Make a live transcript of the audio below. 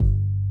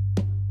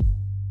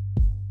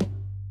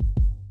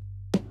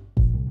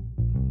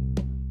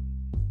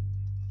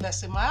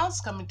Leslie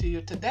Miles coming to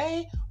you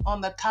today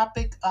on the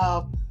topic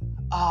of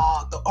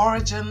the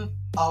origin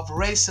of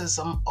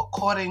racism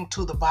according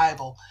to the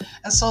Bible.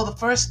 And so the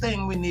first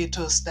thing we need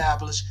to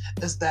establish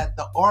is that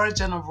the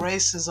origin of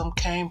racism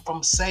came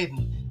from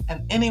Satan,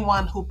 and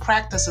anyone who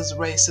practices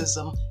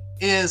racism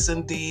is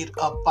indeed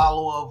a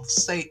follower of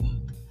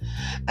Satan.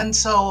 And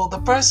so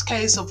the first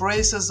case of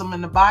racism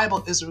in the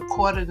Bible is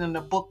recorded in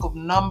the book of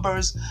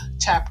Numbers,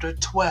 chapter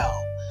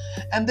 12.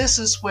 And this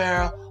is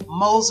where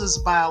Moses'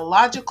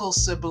 biological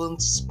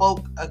siblings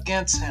spoke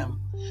against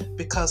him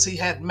because he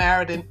had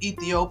married an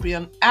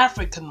Ethiopian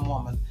African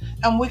woman.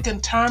 And we can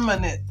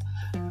determine it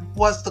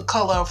was the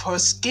color of her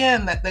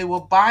skin that they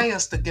were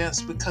biased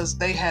against because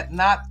they had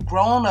not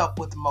grown up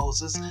with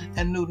Moses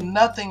and knew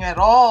nothing at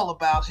all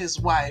about his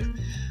wife.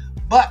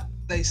 But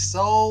they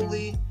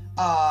solely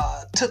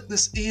took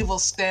this evil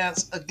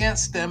stance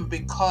against them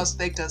because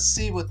they could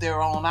see with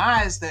their own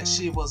eyes that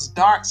she was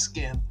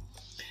dark-skinned.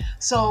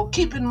 So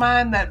keep in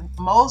mind that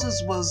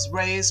Moses was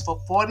raised for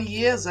 40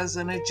 years as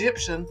an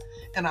Egyptian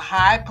in a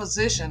high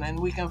position, and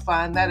we can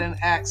find that in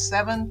Acts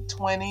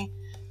 7:22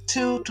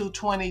 to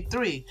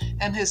 23.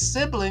 And his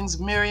siblings,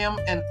 Miriam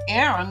and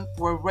Aaron,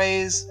 were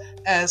raised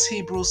as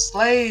Hebrew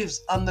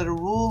slaves under the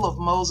rule of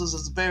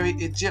Moses' very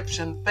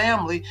Egyptian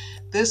family.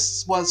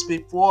 This was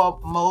before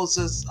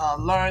Moses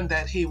learned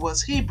that he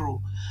was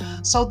Hebrew.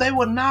 So they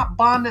were not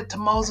bonded to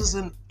Moses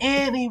in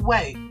any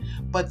way.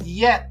 But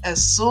yet,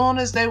 as soon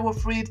as they were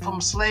freed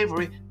from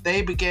slavery,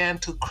 they began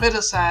to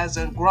criticize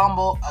and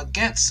grumble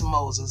against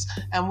Moses.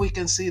 And we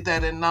can see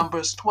that in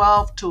Numbers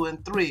 12, 2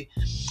 and 3.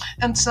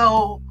 And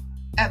so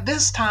at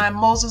this time,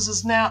 Moses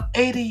is now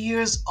 80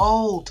 years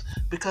old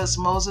because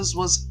Moses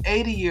was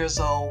 80 years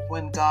old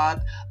when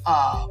God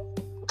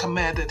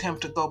commanded him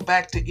to go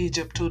back to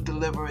Egypt to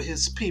deliver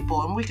his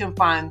people. And we can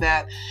find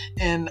that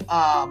in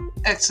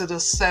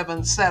Exodus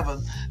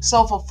 7:7.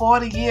 So for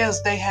 40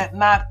 years, they had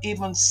not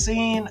even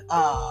seen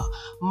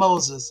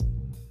Moses.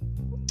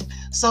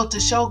 So to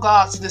show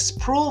God's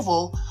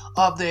disapproval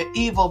of their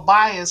evil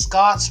bias,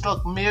 God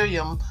struck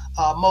Miriam,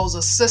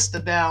 Moses' sister,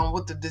 down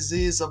with the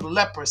disease of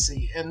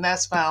leprosy. And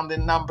that's found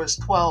in Numbers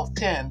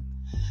 12:10.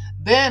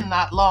 Then,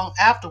 not long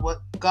afterward,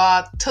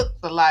 God took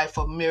the life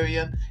of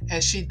Miriam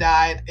and she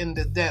died in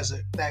the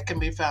desert. That can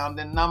be found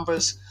in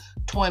Numbers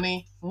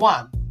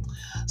 21.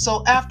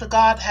 So after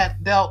God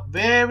had dealt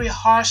very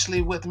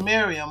harshly with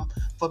Miriam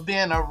for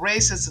being a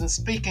racist and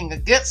speaking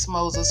against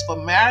Moses for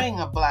marrying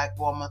a black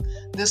woman,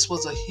 this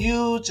was a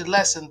huge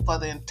lesson for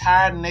the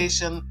entire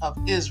nation of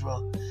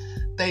Israel.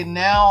 They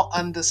now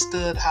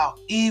understood how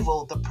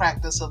evil the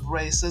practice of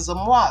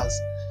racism was.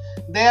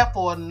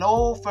 Therefore,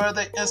 no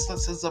further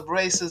instances of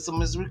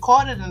racism is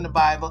recorded in the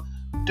Bible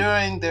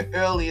during the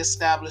early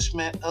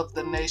establishment of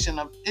the nation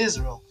of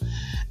Israel.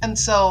 And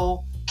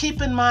so,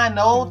 keep in mind,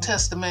 the Old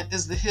Testament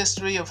is the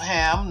history of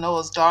Ham,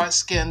 Noah's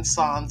dark-skinned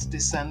son's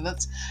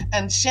descendants,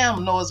 and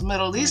Shem, Noah's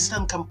Middle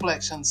Eastern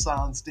complexioned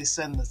son's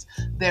descendants.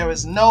 There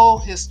is no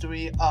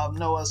history of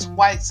Noah's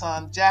white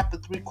son,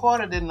 Japheth,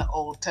 recorded in the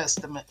Old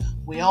Testament.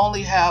 We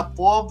only have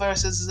 4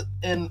 verses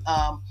in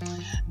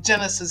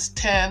Genesis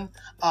 10,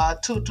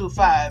 2 to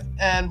 5.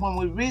 And when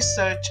we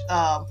research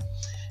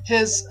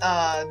his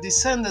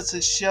descendants,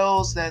 it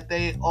shows that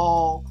they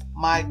all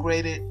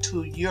migrated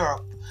to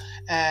Europe.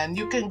 And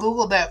you can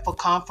Google that for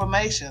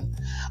confirmation.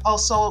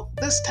 Also,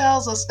 this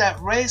tells us that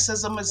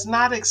racism is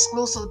not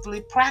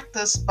exclusively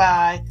practiced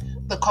by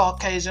the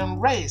Caucasian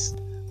race,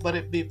 but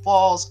it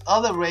befalls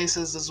other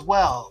races as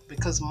well,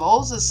 because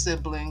Moses'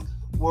 siblings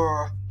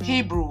were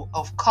Hebrew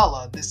of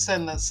color,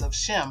 descendants of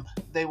Shem.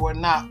 They were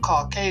not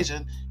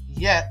Caucasian,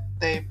 yet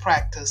they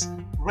practiced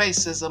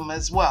racism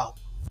as well.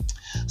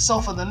 So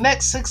for the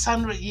next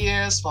 600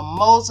 years, from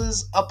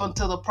Moses up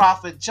until the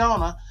prophet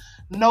Jonah,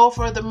 no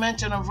further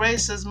mention of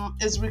racism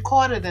is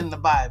recorded in the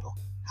Bible.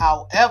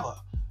 However,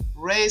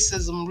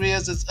 racism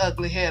rears its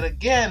ugly head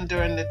again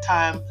during the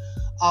time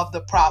of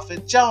the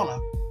prophet Jonah.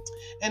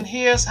 And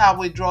here's how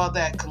we draw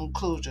that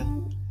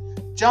conclusion.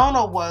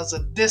 Jonah was a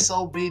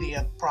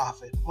disobedient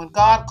prophet. When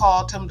God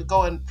called him to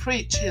go and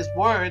preach his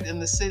word in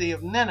the city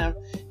of Nineveh,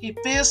 he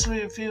fiercely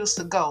refused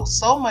to go,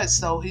 so much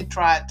so he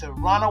tried to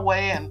run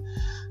away and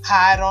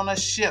hide on a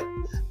ship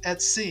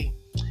at sea.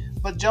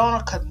 But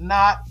Jonah could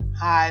not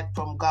hide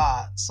from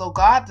God. So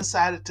God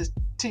decided to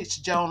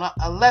teach Jonah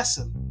a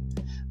lesson.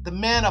 The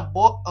men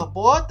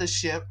aboard the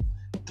ship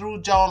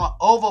threw Jonah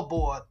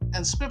overboard,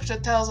 and scripture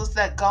tells us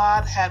that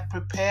God had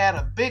prepared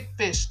a big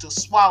fish to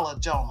swallow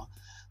Jonah.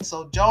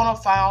 So Jonah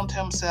found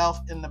himself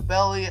in the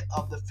belly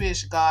of the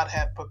fish God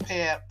had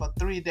prepared for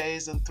 3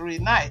 days and 3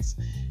 nights,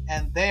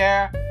 and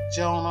there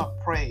Jonah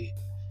prayed.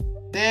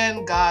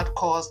 Then God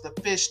caused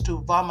the fish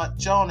to vomit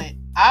Jonah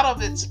out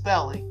of its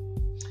belly,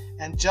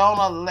 and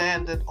Jonah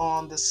landed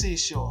on the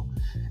seashore.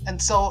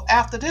 And so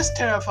after this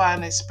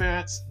terrifying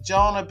experience,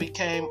 Jonah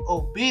became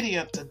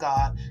obedient to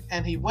God,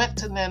 and he went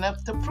to Nineveh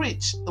to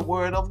preach the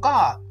word of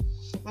God.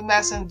 And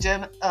that's in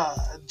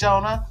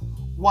Jonah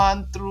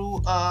 1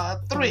 through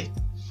 3.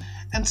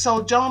 And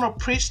so Jonah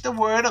preached the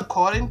word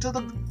according to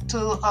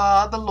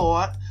the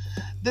Lord.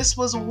 This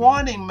was a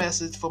warning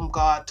message from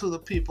God to the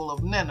people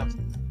of Nineveh.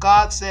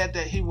 God said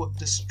that he would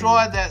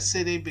destroy that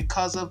city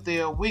because of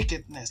their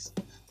wickedness.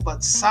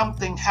 But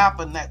something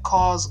happened that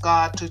caused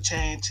God to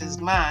change his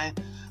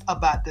mind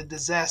about the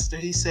disaster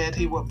he said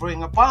he would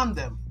bring upon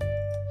them.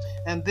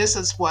 And this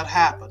is what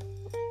happened.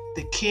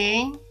 The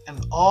king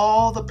and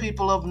all the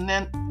people of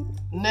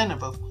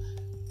Nineveh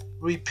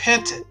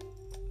repented,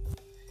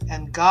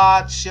 and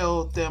God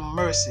showed them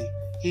mercy.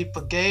 He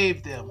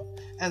forgave them.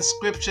 And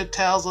scripture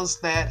tells us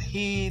that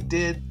he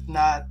did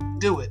not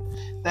do it.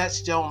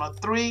 That's Jonah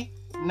 3,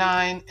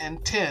 9,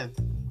 and 10.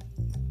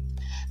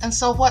 And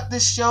so what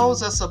this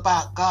shows us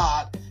about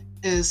God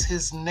is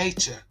his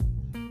nature.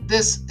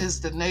 This is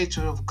the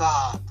nature of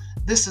God.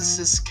 This is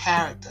his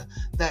character,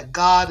 that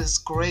God is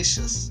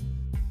gracious,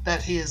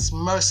 that he is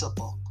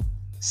merciful,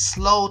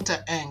 slow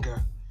to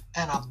anger,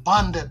 and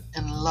abundant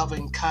in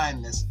loving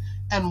kindness,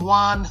 and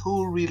one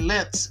who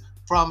relents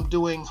from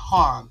doing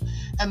harm.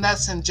 And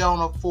that's in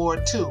Jonah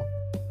 4:2.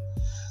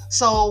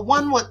 So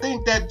one would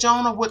think that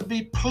Jonah would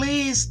be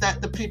pleased that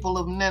the people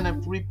of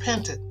Nineveh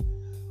repented.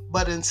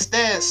 But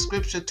instead,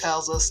 scripture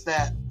tells us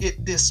that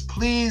it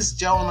displeased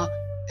Jonah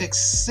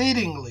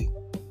exceedingly,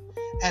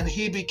 and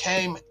he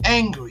became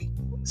angry,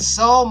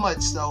 so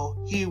much so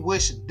he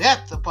wished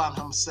death upon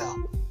himself.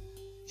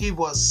 He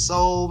was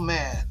so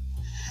mad.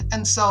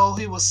 And so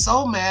he was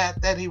so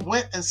mad that he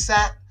went and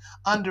sat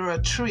under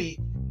a tree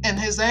in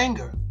his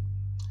anger.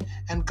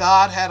 And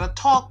God had a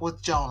talk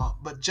with Jonah,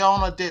 but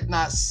Jonah did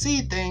not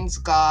see things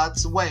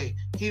God's way.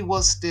 He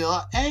was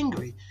still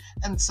angry.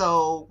 And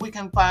so we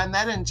can find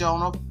that in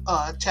Jonah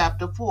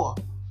chapter 4.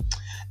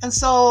 And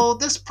so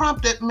this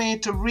prompted me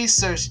to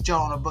research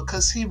Jonah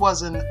because he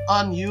was an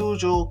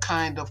unusual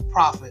kind of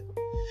prophet.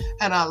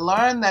 And I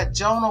learned that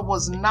Jonah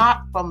was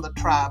not from the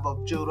tribe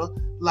of Judah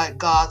like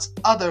God's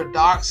other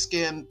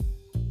dark-skinned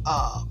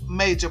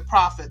major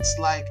prophets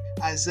like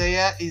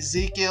Isaiah,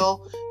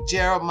 Ezekiel,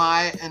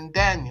 Jeremiah, and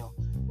Daniel.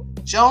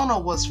 Jonah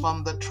was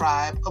from the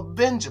tribe of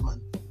Benjamin,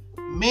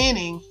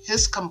 meaning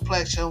his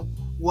complexion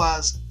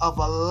was of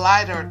a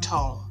lighter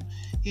tone.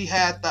 He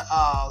had the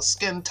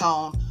skin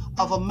tone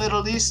of a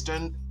Middle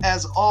Eastern,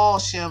 as all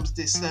Shem's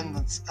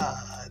descendants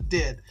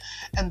did.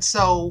 And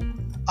so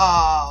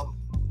I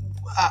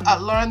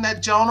learned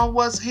that Jonah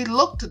he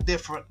looked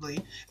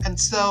differently. And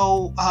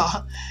so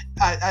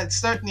I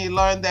certainly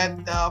learned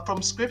that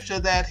from scripture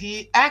that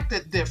he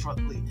acted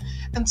differently.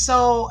 And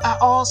so I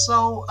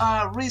also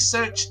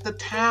researched the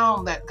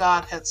town that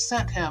God had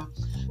sent him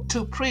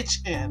to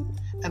preach in.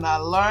 And I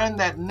learned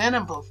that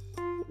Nineveh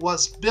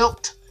was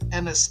built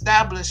and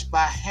established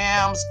by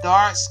Ham's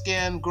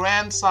dark-skinned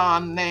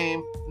grandson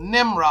named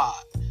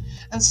Nimrod.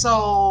 And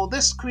so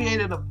this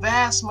created a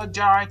vast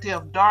majority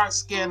of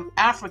dark-skinned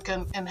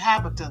African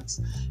inhabitants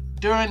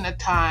during the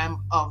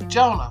time of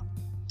Jonah.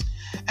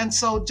 And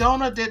so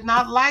Jonah did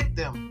not like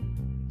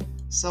them.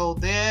 So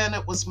then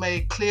it was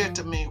made clear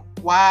to me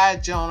why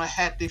Jonah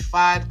had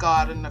defied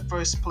God in the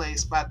first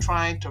place by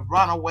trying to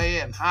run away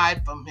and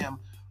hide from him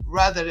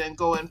rather than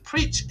go and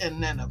preach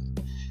in Nineveh.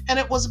 And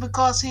it was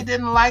because he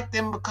didn't like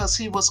them because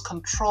he was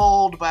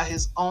controlled by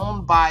his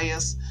own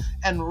bias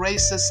and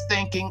racist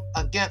thinking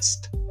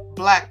against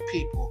Black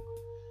people,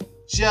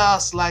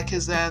 just like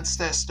his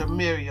ancestor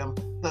Miriam,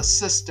 the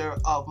sister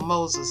of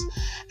Moses.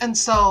 And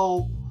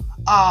so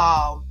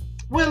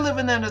we're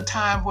living in a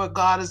time where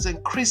God is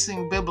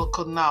increasing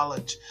biblical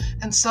knowledge.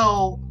 And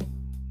so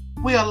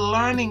we are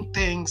learning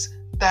things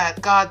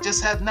that God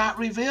just had not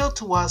revealed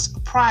to us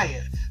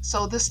prior.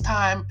 So this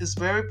time is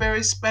very,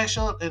 very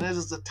special, and it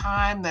is a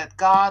time that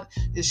God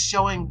is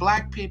showing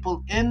Black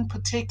people in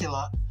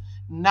particular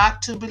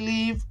not to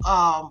believe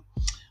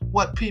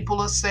what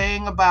people are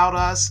saying about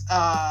us,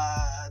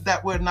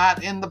 that we're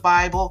not in the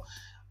Bible.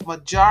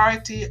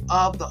 Majority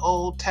of the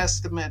Old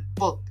Testament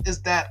book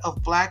is that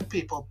of Black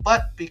people,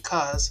 but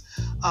because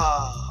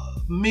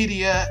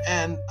media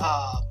and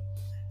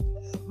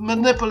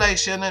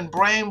manipulation and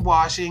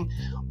brainwashing,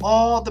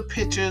 all the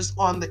pictures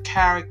on the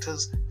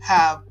characters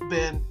have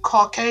been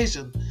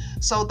Caucasian.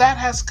 So that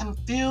has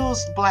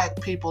confused Black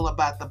people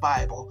about the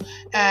Bible,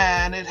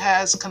 and it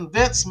has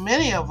convinced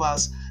many of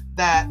us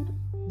that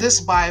this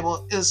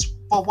Bible is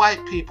for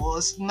white people.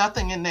 It's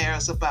nothing in there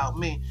is about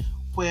me,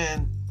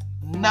 when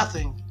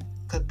nothing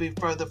could be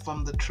further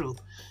from the truth.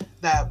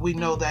 That we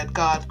know that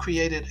God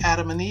created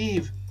Adam and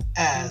Eve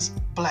as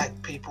Black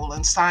people,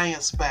 and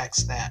science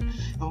backs that.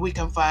 And we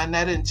can find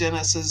that in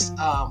Genesis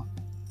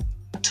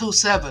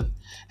 2:7.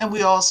 And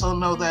we also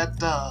know that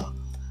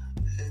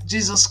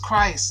Jesus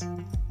Christ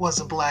was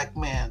a Black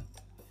man.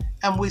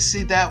 And we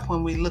see that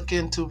when we look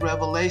into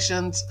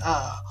Revelations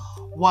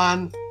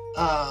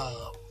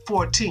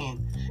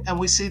 1:14. And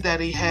we see that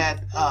he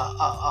had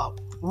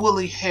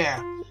woolly hair,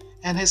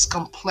 and his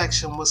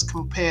complexion was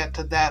compared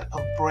to that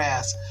of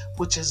brass,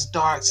 which is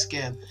dark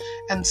skin.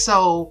 And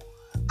so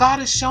God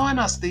is showing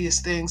us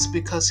these things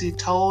because he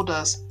told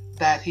us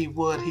that he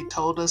would. He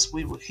told us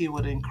he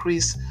would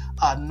increase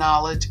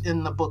knowledge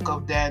in the book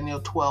of Daniel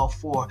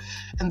 12:4.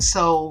 And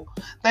so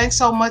thanks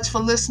so much for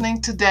listening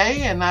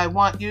today, and I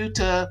want you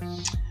to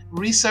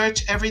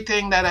research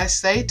everything that I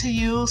say to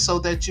you so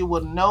that you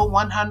will know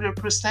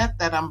 100%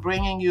 that I'm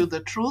bringing you the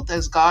truth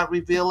as God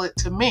revealed it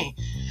to me.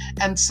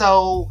 And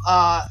so,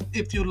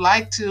 if you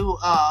like to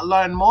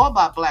learn more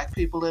about Black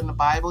people in the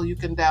Bible, you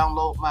can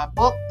download my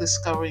book,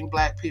 Discovering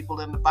Black People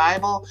in the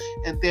Bible,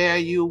 and there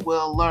you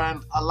will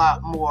learn a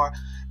lot more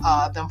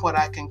than what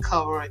I can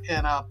cover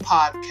in a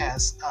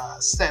podcast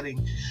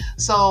setting.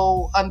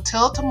 So,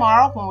 until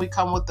tomorrow, when we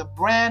come with a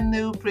brand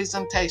new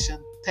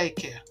presentation, take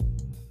care.